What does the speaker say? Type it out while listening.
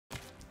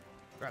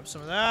Grab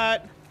some of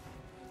that.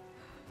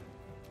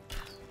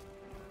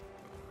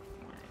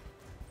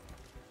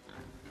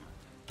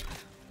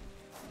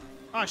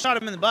 Oh, I shot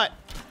him in the butt.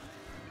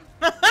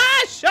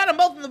 Shot them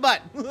both in the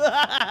butt.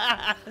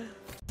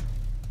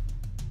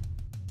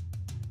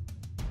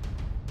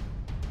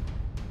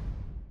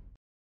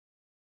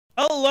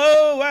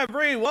 Hello,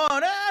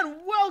 everyone, and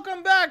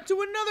welcome back to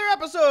another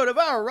episode of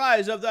our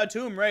Rise of the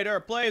Tomb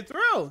Raider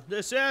playthrough.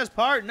 This is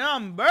part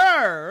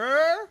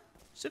number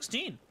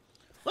 16.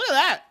 Look at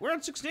that. We're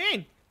on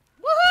 16.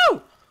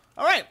 Woohoo!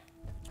 All right.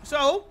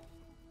 So,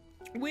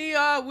 we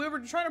were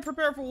trying to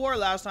prepare for war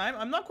last time.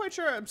 I'm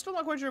still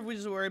not quite sure if we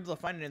just were able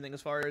to find anything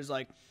as far as,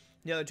 like,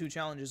 the other two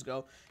challenges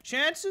go.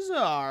 Chances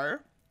are,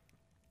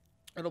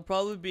 it'll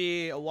probably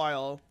be a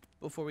while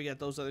before we get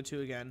those other two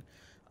again.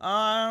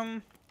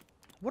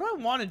 What do I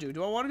want to do?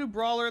 Do I want to do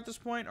Brawler at this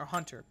point or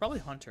Hunter? Probably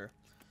Hunter,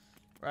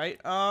 right?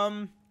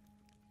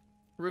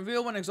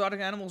 Reveal when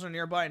exotic animals are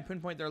nearby and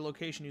pinpoint their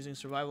location using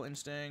survival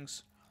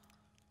instincts.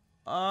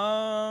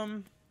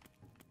 What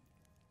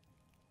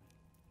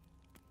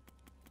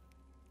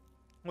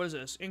is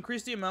this?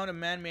 Increase the amount of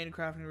man-made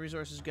crafting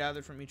resources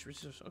gathered from each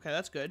resource. Okay,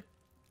 that's good.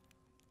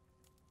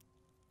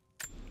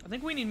 I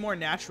think we need more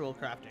natural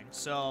crafting,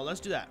 so let's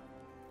do that.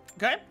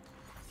 Okay?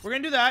 We're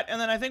gonna do that, and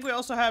then I think we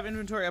also have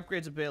inventory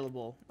upgrades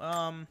available.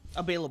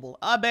 Available.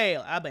 I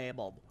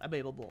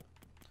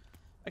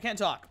can't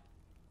talk.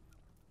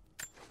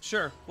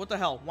 Sure. What the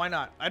hell? Why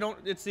not?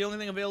 It's the only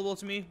thing available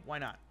to me. Why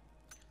not?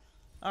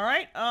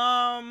 Alright,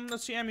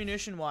 let's see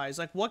ammunition-wise.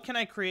 Like, what can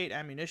I create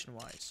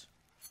ammunition-wise?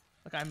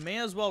 Like, I may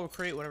as well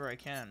create whatever I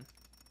can.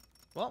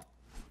 Well,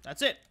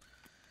 that's it.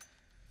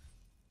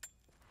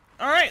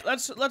 Alright,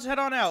 let's head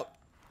on out.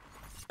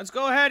 Let's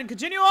go ahead and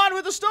continue on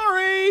with the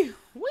story!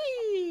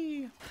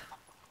 Whee!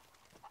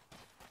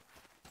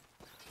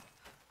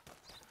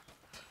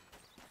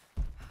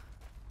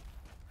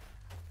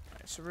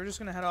 Alright, so we're just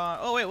gonna head on.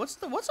 Oh wait,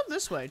 what's up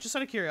this way? Just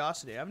out of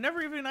curiosity. I've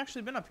never even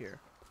actually been up here.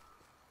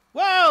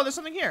 Whoa, there's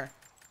something here.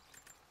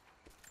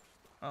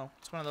 Oh,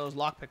 it's one of those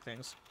lockpick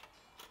things.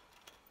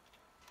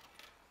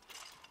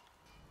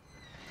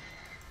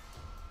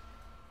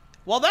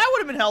 Well, that would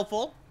have been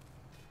helpful.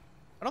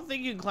 I don't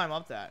think you can climb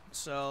up that,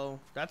 so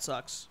that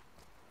sucks.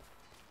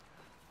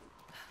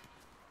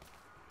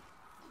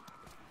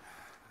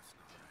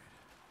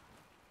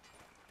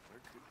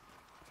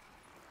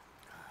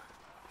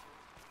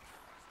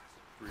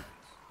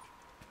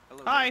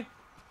 Hello. Hi.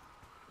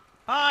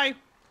 Hi.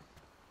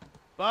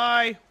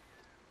 Bye.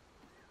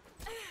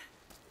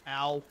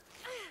 Ow.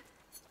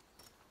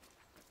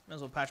 Might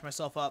as well patch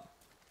myself up.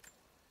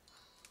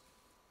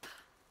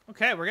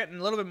 Okay, we're getting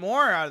a little bit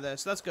more out of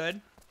this. That's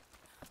good.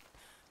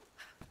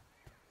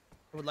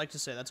 I would like to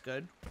say that's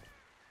good.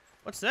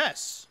 What's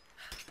this?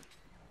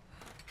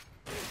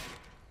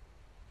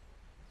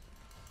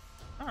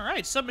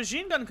 Alright,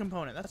 submachine gun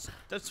component.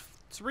 That's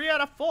 3 out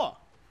of 4.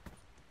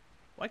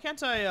 Why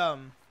can't I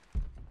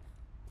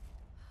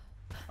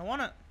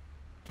wanna...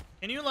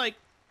 Can you, like...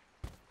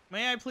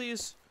 May I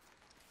please?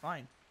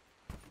 Fine.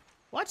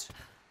 What?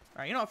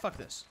 Alright, you know what? Fuck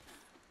this.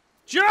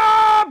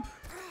 Jump!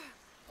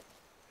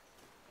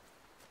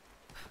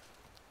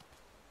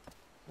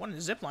 I wanted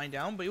to zip line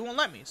down, but you won't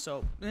let me,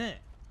 so...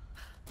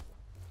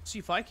 See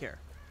if I care.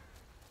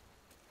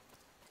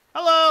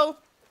 Hello!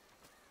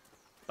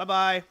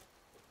 Bye-bye.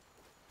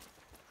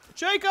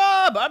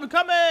 Jacob! I'm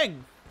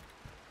coming!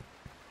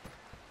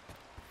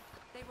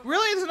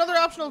 Really? There's another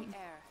optional...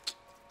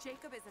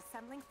 Jacob is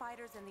assembling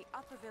fighters in the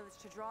upper village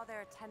to draw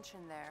their attention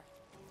there.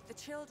 The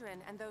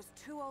children and those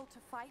too old to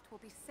fight will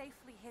be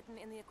safely hidden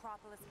in the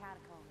Acropolis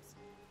catacombs.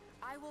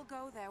 I will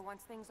go there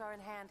once things are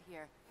in hand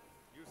here.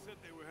 You said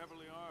they were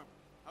heavily armed.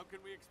 How can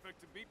we expect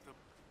to beat them?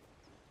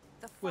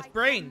 The fight with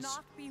brains. will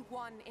not be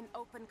won in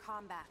open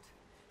combat.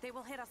 They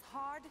will hit us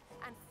hard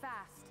and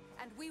fast,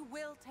 and we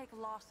will take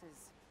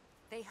losses.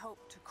 They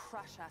hope to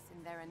crush us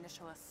in their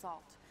initial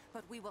assault,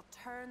 but we will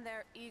turn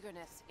their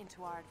eagerness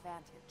into our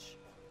advantage.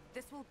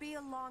 This will be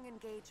a long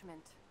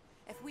engagement.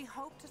 If we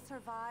hope to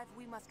survive,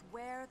 we must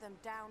wear them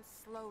down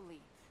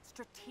slowly,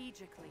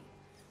 strategically.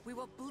 We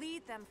will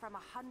bleed them from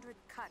 100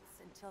 cuts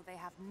until they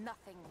have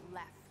nothing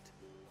left.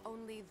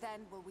 Only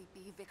then will we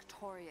be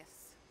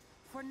victorious.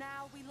 For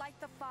now, we light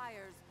the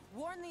fires,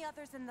 warn the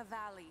others in the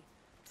valley.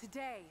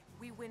 Today,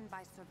 we win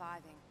by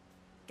surviving.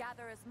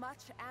 Gather as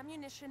much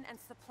ammunition and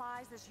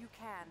supplies as you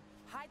can.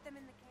 Hide them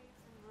in the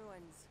caves and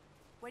ruins.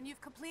 When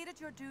you've completed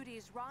your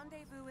duties,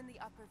 rendezvous in the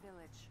upper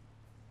village.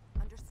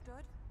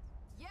 Understood?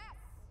 Yes!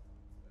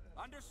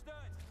 Understood!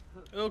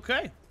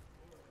 Okay.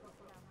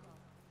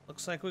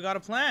 Looks like we got a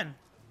plan.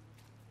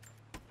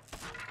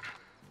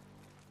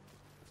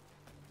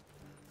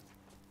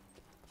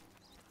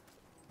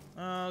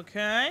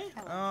 Okay.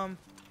 Hello.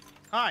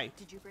 Hi.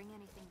 Did you bring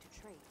anything to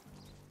trade?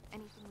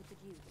 Anything we could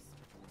use?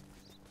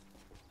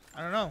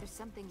 I don't know. There's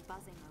something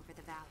buzzing over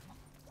the valley.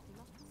 You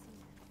must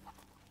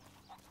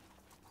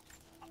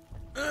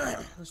have seen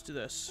it. Let's do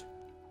this.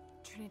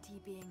 Trinity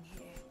being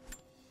here.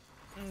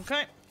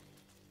 Okay.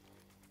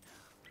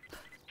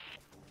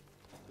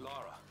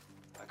 Lara,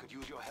 I could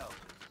use your help.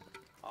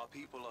 Our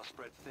people are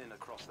spread thin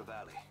across the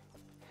valley.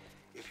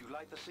 If you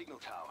light the signal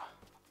tower,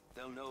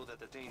 they'll know that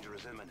the danger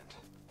is imminent.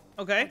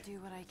 Okay. I'll do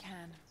what I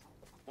can.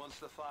 Once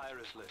the fire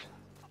is lit,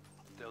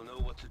 they'll know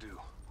what to do.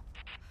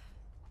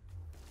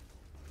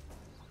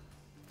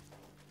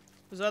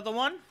 Is that the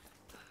one?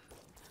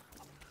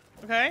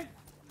 Okay.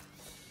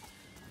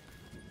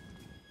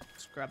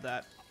 Let's grab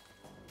that.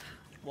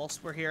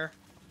 Whilst we're here.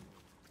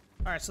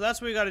 Alright, so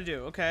that's what we gotta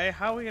do. Okay,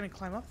 how are we gonna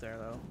climb up there,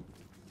 though?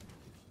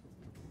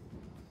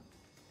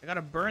 I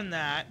gotta burn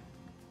that.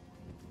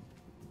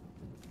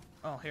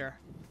 Oh, here.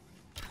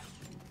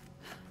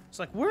 It's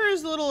like, where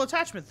is the little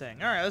attachment thing?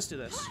 Alright, let's do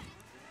this.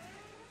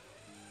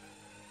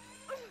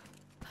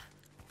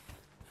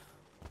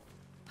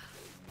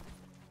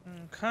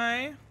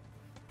 Okay.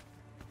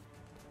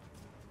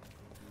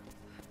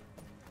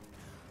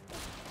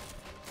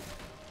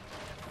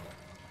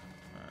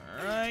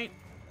 Alright.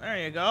 There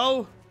you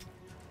go.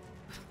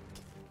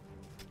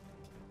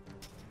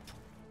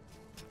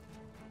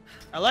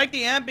 I like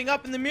the amping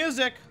up in the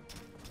music.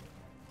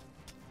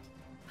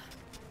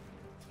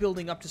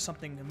 Building up to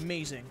something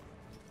amazing.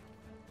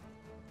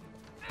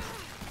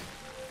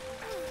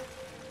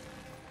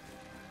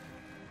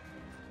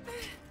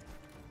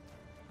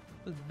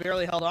 It's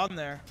barely held on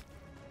there.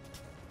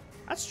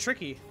 That's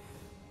tricky.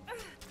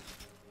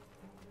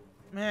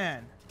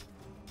 Man.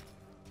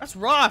 That's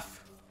rough.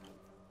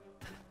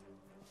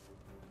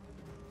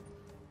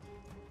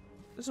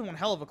 This is one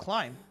hell of a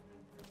climb.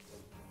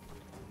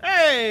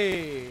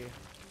 Hey!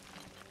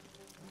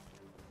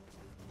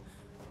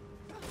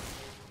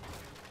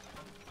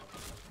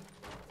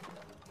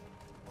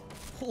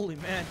 Holy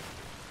man.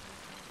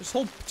 This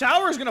whole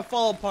tower is gonna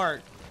fall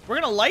apart. We're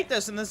gonna light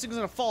this and this thing's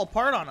gonna fall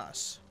apart on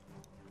us.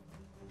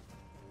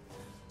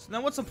 So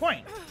then what's the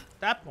point? At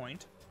that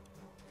point.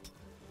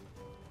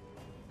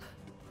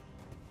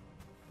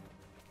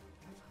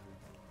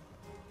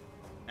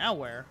 Now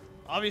where?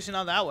 Obviously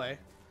not that way.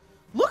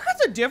 Look at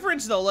the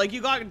difference though. Like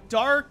you got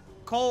dark,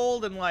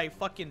 cold, and like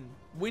fucking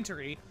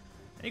wintry.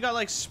 And you got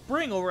like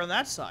spring over on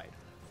that side.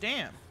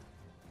 Damn.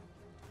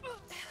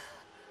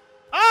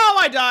 Oh,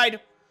 I died.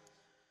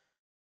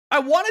 I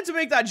wanted to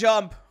make that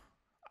jump.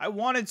 I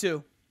wanted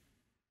to.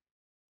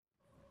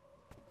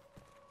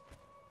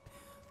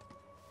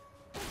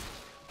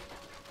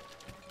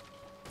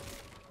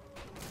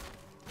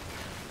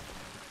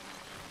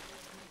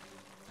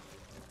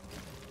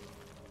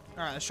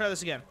 Alright, let's try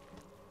this again.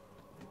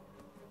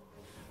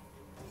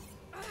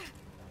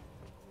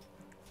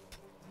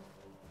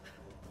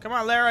 Come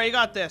on, Lara, you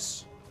got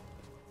this.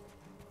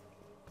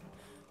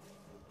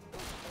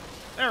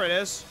 There it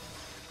is.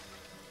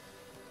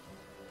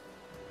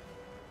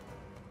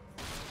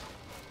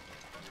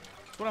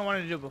 That's what I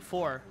wanted to do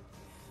before.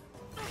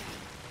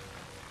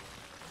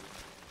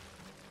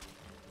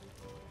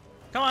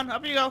 Come on,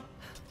 up you go.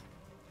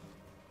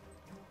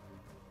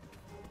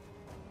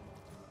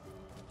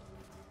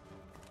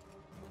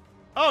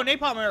 Oh,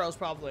 napalm arrows,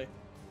 probably. I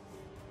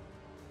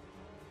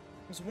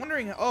was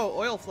wondering... Oh,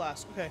 oil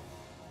flask. Okay.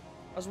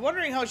 I was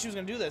wondering how she was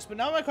going to do this, but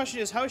now my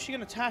question is, how is she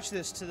going to attach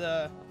this to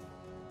the...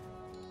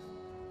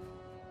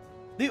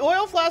 The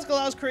oil flask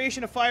allows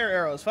creation of fire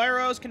arrows. Fire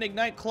arrows can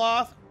ignite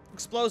cloth,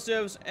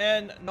 explosives,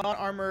 and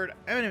non-armored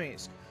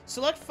enemies.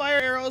 Select fire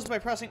arrows by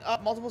pressing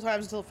up multiple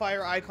times until the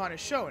fire icon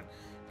is shown.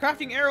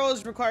 Crafting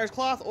arrows requires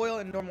cloth, oil,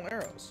 and normal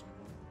arrows.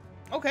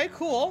 Okay,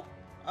 cool.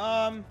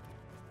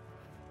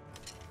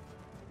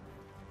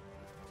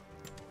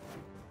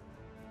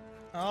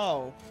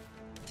 Oh.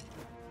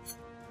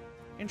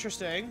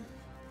 Interesting.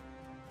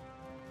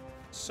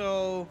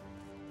 So,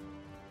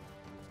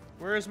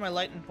 where is my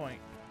lighting point?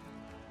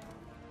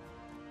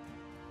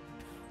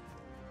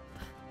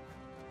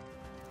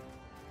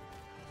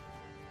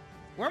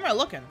 Where am I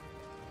looking?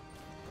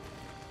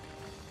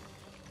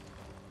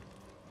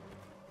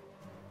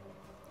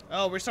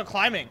 Oh, we're still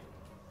climbing.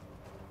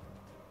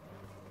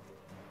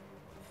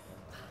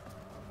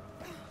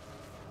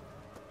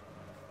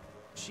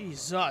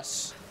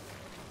 Jesus.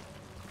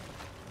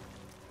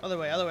 Other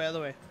way, other way,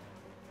 other way.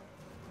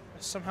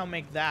 Somehow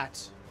make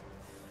that.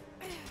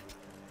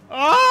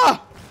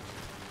 Ah!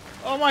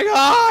 Oh my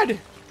god!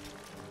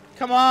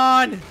 Come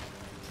on!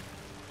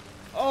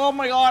 Oh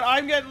my god,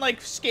 I'm getting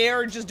like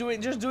scared just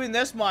doing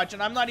this much,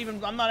 and I'm not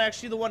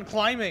actually the one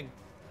climbing.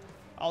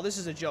 Oh, this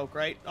is a joke,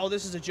 right? Oh,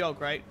 this is a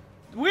joke, right?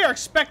 We are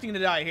expecting to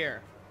die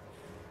here.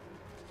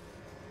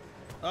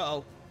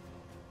 Uh-oh.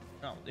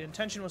 No, the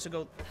intention was to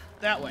go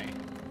that way.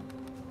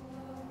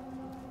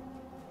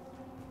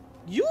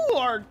 You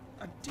are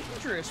a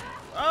dangerous...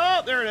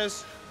 Oh, there it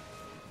is.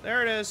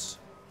 There it is.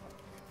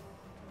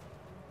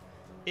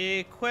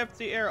 Equip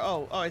the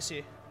arrow. Oh, I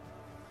see.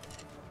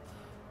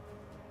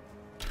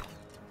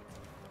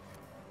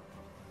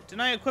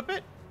 Didn't I equip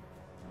it?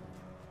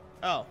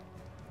 Oh.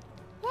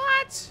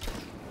 What?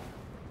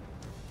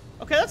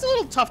 Okay, that's a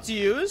little tough to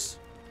use.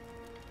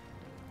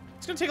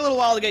 It's gonna take a little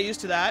while to get used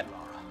to that.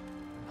 Lara,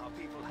 our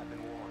people have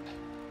been warned.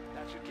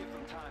 That should give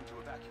them time to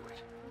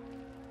evacuate.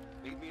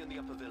 Meet me in the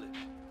upper village.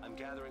 I'm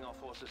gathering our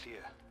forces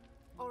here.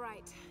 All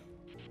right.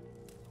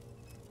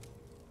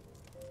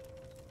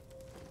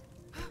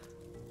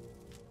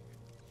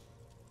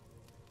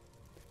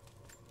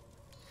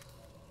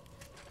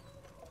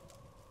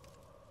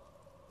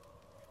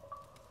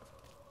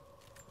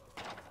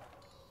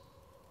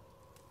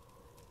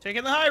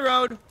 Taking the high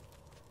road.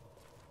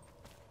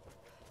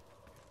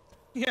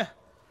 Yeah.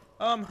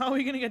 How are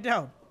we gonna get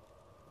down?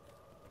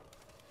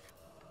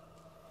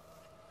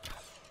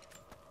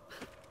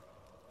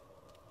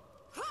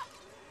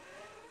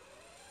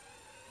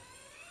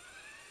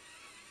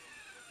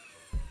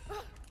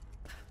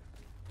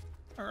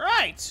 All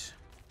right.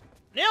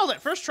 Nailed it.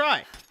 First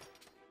try.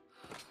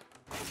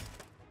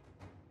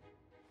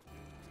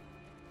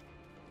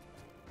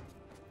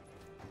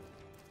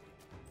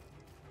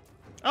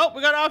 Oh,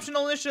 we got an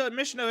optional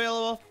mission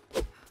available.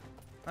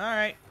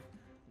 Alright.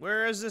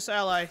 Where is this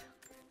ally?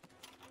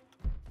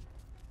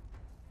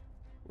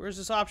 Where's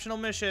this optional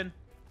mission?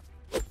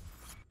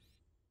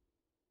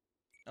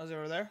 Oh, is it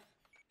over there?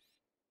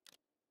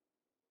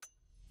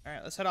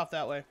 Alright, let's head off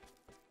that way.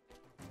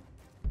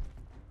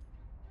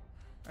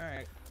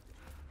 Alright.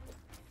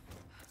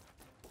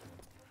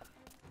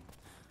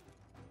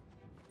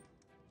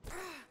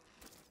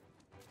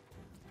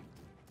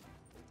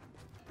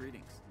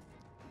 Greetings.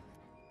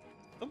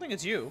 I don't think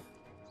it's you.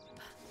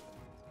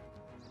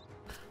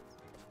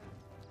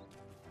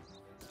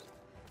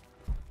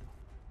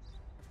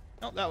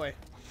 Oh, that way.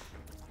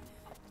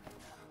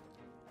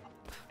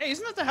 Hey,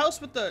 isn't that the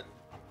house with the...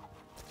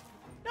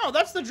 No,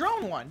 that's the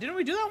drone one. Didn't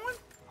we do that one?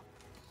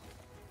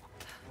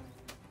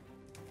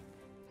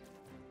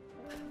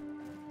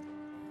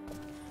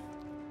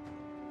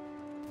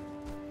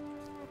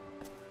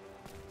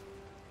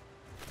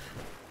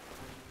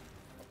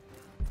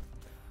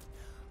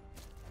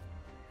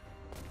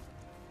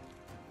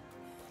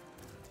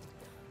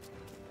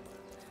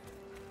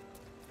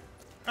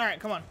 Alright,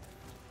 come on.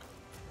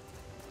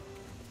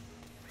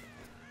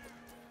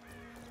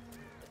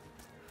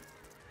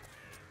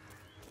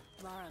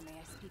 Lara, may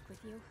I speak with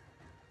you?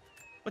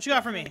 What you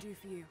got for me? What can I do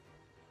for you?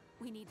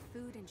 We need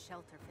food and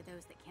shelter for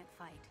those that can't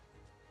fight.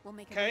 We'll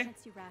make Okay.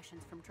 emergency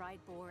rations from dried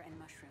boar and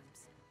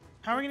mushrooms.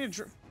 How are we gonna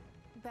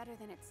Better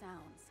than it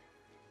sounds.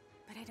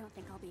 But I don't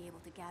think I'll be able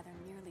to gather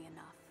nearly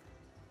enough.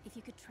 If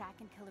you could track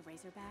and kill a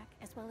razorback,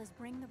 as well as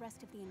bring the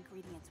rest of the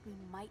ingredients, we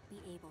might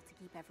be able to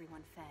keep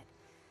everyone fed.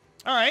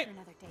 Alright. For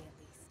another day at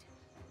least.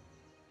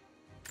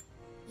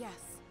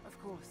 Yes,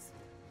 of course.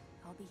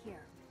 I'll be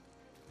here.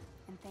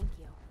 And thank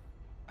you.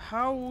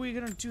 How are we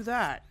gonna do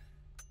that?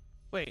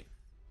 Wait.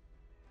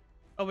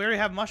 Oh, we already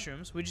have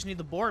mushrooms. We just need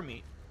the boar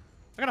meat.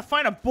 I gotta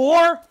find a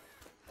boar?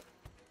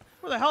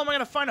 Where the hell am I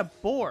gonna find a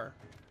boar?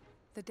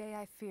 The day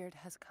I feared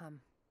has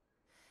come.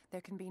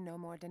 There can be no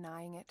more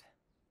denying it.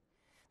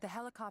 The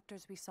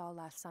helicopters we saw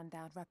last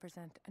sundown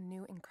represent a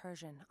new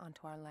incursion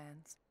onto our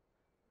lands.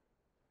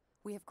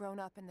 We have grown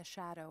up in the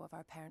shadow of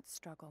our parents'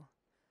 struggle,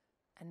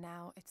 and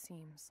now it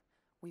seems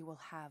we will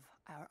have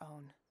our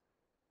own.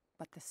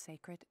 But the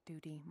sacred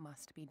duty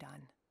must be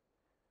done.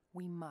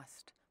 We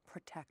must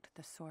protect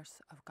the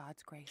source of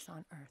God's grace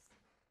on earth.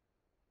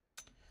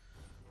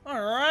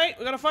 Alright,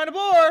 we gotta find a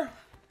boar!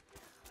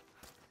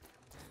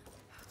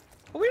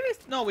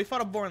 Oh, we fought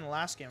a boar in the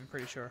last game, I'm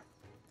pretty sure.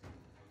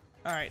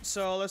 Alright,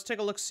 so let's take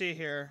a look-see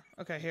here.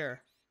 Okay,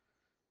 here.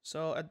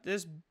 So at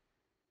this...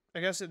 I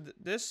guess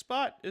this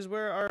spot is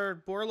where our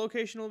boar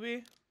location will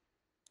be.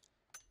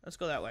 Let's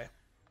go that way.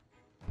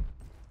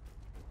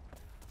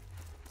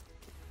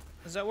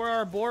 Is that where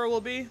our boar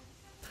will be?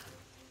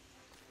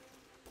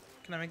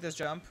 Can I make this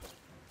jump?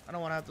 I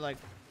don't want to have to, like,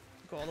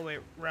 go all the way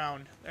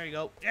around. There you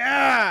go.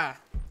 Yeah!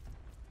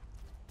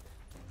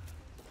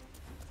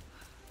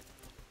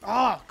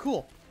 Ah,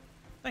 cool.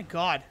 Thank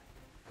God.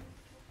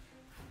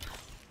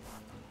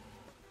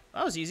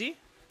 That was easy.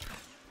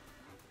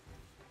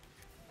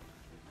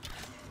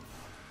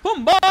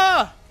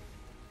 Pumbaa!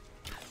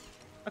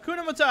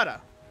 Hakuna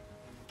Matata.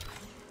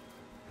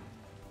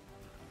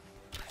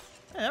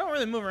 Hey, I don't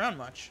really move around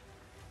much.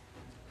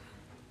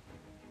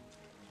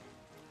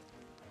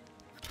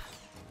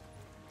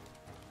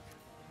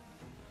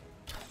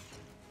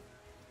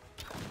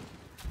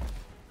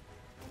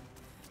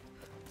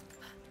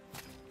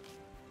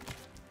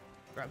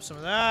 Grab some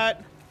of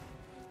that.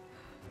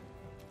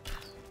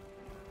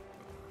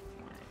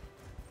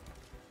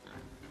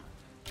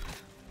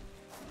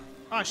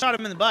 Oh, I shot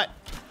him in the butt.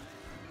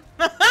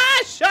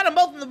 Shot them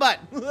both in the butt.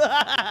 We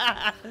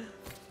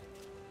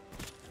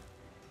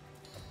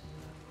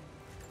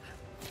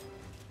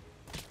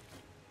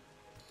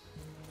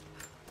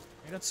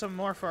got some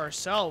more for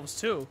ourselves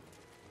too.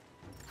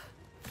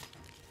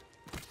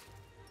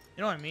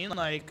 You know what I mean?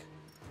 Like,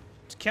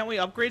 can't we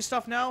upgrade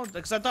stuff now?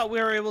 Because I thought we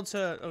were able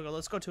to. Okay,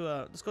 let's go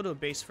to a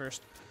base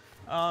first.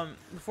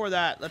 Before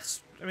that,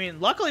 I mean,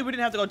 luckily we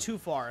didn't have to go too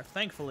far.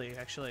 Thankfully,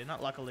 actually,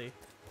 not luckily.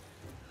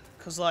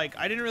 Because, like,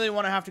 I didn't really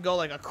want to have to go,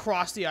 like,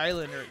 across the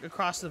island or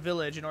across the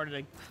village in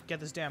order to get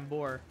this damn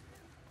boar.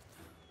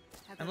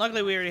 And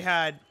luckily we already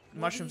had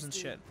mushrooms and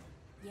shit.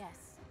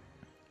 Yes.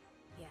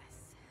 Yes.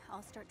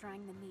 I'll start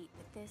drying the meat,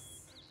 but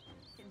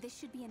this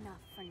should be enough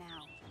for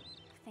now.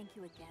 Thank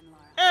you again,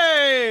 Lara.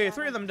 Hey!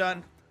 3 of them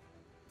done.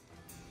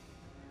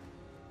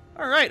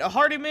 Alright, a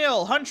hearty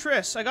meal.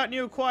 Huntress. I got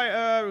new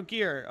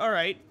gear.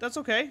 Alright, that's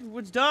okay.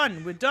 We're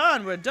done. We're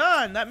done. We're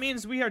done. That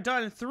means we are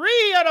done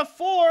 3 out of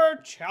 4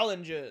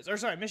 challenges. Or,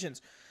 sorry,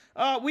 missions.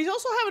 We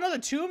also have another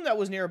tomb that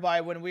was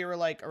nearby when we were,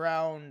 like,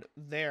 around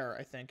there,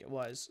 I think it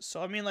was.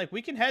 So, I mean, like,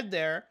 we can head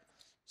there,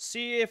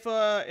 see if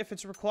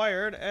it's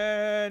required,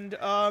 and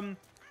then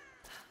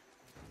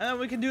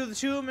we can do the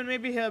tomb and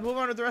maybe move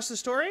on to the rest of the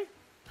story.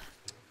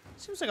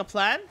 Seems like a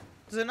plan.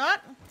 Does it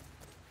not?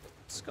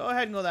 Let's go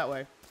ahead and go that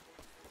way.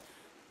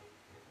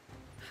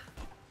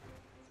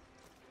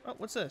 Oh,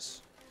 what's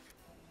this?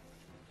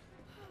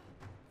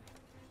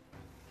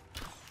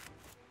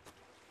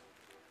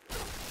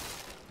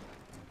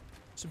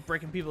 Just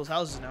breaking people's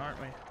houses now, aren't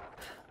we? Alright,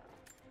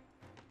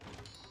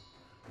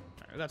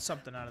 we got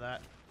something out of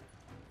that.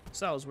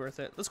 So that was worth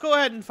it. Let's go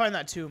ahead and find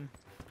that tomb.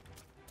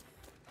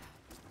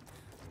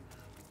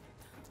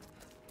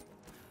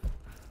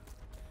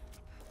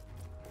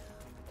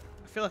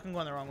 I feel like I'm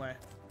going the wrong way.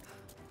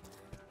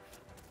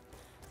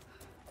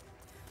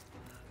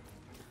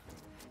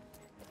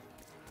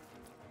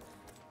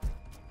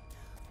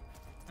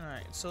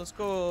 Alright, so let's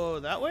go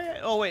that way.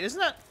 Oh, wait, isn't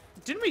that...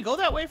 Didn't we go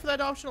that way for that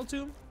optional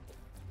tomb?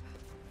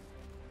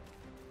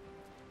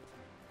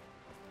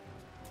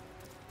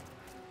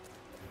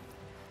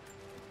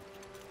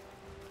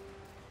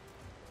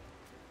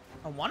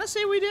 I want to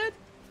say we did.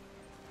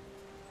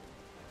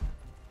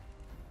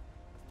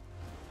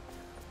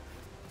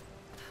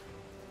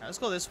 Alright, let's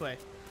go this way.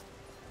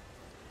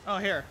 Oh,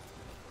 here.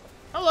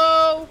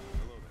 Hello!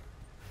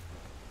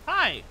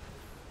 Hi!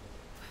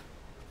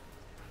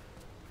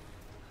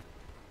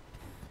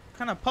 What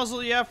kind of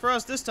puzzle you have for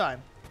us this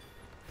time?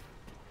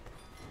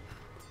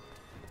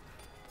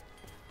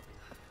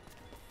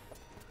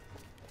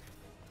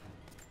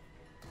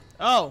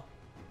 Oh.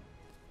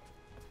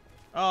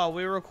 Oh,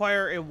 we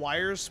require a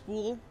wire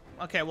spool?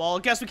 Okay, well, I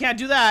guess we can't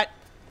do that.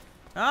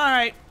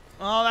 Alright.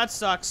 Well, that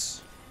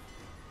sucks.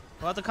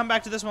 We'll have to come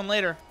back to this one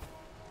later.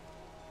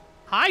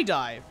 High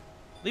dive.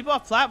 Leap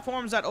off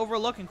platforms that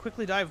overlook and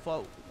quickly dive.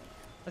 Well,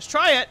 let's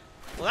try it.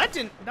 Well, that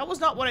didn't... That was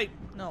not what I...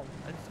 No.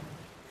 I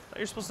thought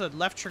you were supposed to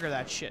left trigger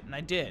that shit, and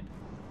I did.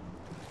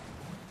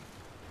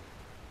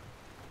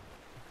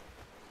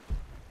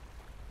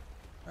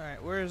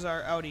 Alright, where's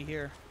our Audi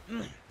here?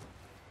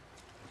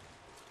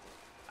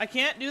 I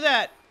can't do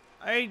that.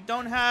 I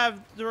don't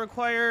have the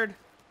required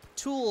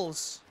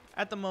tools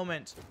at the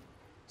moment.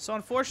 So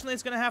unfortunately,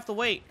 it's going to have to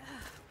wait.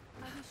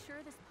 Are we sure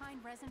this pine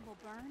resin will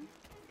burn?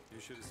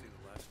 You should have seen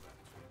the last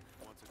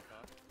match. Once it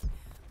caught, you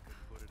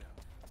couldn't put it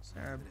out. Is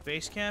there a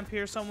base camp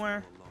here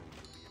somewhere?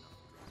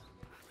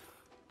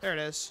 There it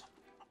is.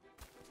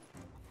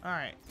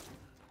 Alright.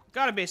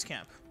 Got a base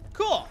camp.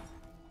 Cool!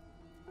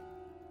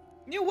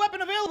 New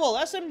weapon available!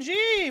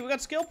 SMG! We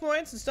got skill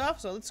points and stuff,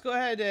 so let's go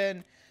ahead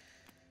and...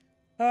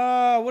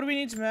 what do we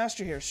need to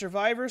master here?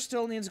 Survivor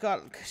still needs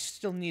got.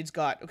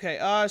 Okay,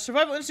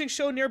 survival instincts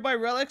show nearby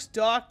relics,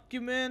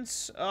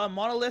 documents,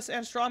 monoliths,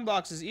 and strong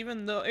boxes,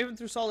 even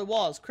through solid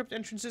walls. Crypt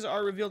entrances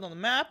are revealed on the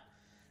map.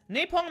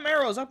 Napalm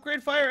arrows.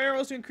 Upgrade fire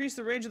arrows to increase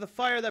the range of the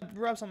fire that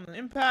erupts on the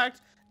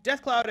impact.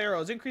 Death cloud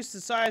arrows. Increase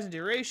the size and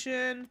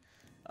duration.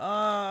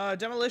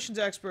 Demolitions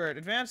expert.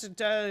 Advanced.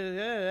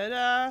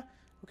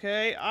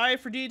 Okay. Eye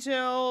for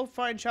detail.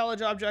 Find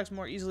challenge objects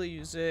more easily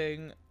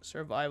using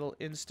survival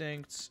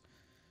instincts.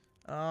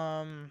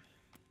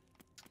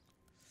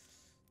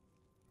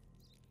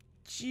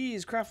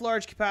 Geez, craft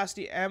large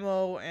capacity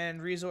ammo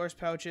and resource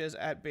pouches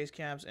at base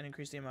camps and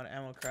increase the amount of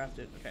ammo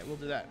crafted. Okay, we'll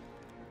do that.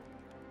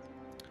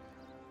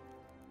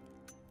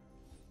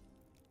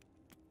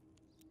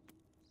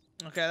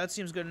 Okay, that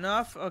seems good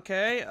enough.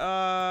 Okay,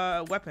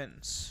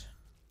 weapons.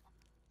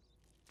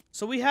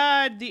 So we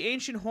had the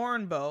ancient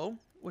horn bow,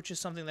 which is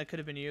something that could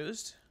have been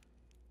used.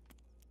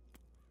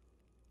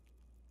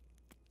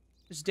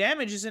 Its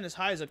damage isn't as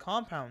high as a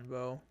compound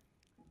bow.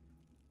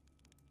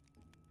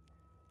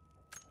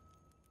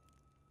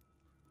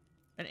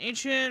 An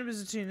ancient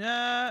Byzantine.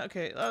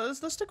 Okay,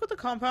 let's stick with the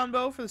compound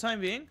bow for the time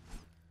being.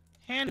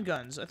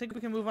 Handguns. I think we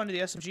can move on to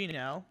the SMG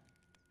now.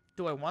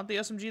 Do I want the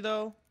SMG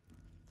though?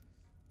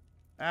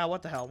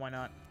 What the hell? Why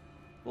not?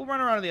 We'll run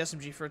around with the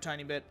SMG for a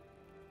tiny bit.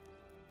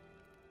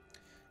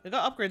 They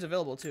got upgrades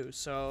available too,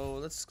 so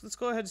let's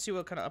go ahead and see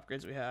what kind of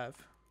upgrades we have.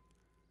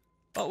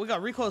 Oh, we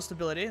got recoil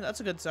stability. That's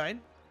a good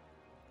sign.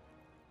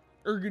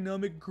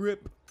 Ergonomic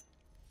grip.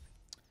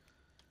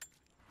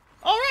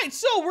 Alright,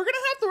 so we're gonna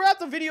have to wrap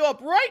the video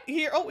up right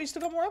here. Oh, we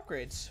still got more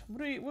upgrades.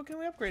 What can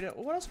we upgrade?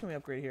 What else can we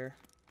upgrade here?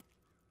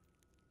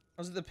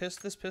 Was it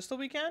this pistol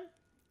we can?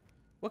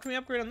 What can we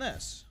upgrade on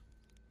this?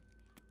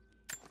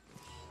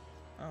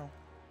 Oh.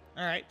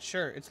 Alright,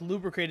 sure. It's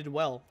lubricated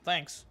well.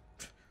 Thanks.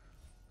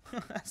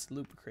 That's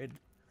lubricated.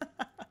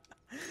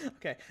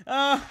 Okay.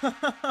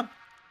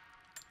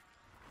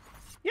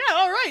 Yeah,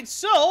 alright,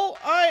 so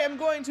I am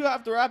going to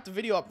have to wrap the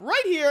video up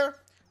right here.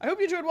 I hope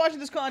you enjoyed watching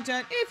this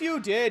content. If you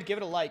did, give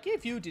it a like.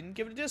 If you didn't,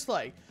 give it a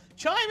dislike.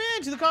 Chime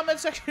in to the comment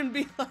section and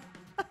be like,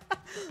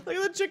 look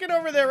at the chicken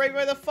over there right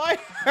by the fire.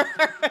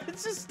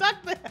 It's just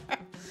stuck there.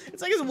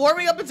 It's like it's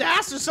warming up its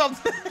ass or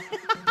something.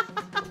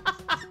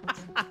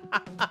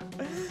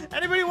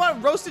 Anybody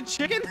want roasted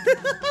chicken?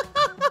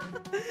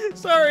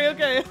 Sorry,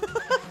 okay.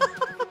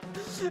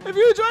 If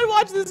you enjoyed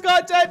watching this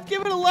content,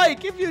 give it a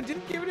like. If you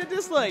didn't, give it a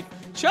dislike.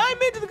 Chime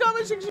into the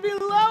comment section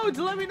below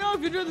to let me know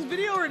if you enjoyed this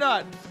video or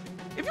not.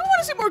 If you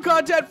want to see more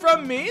content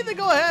from me, then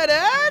go ahead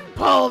and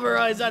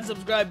pulverize that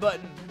subscribe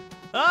button.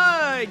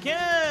 I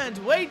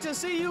can't wait to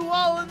see you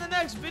all in the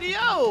next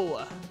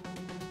video.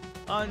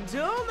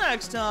 Until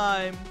next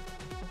time.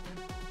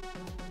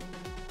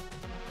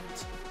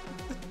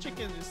 The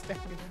chicken is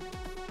stacking.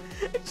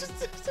 It's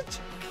just a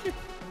chicken.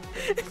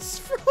 It's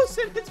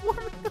frozen. It's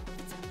warming up.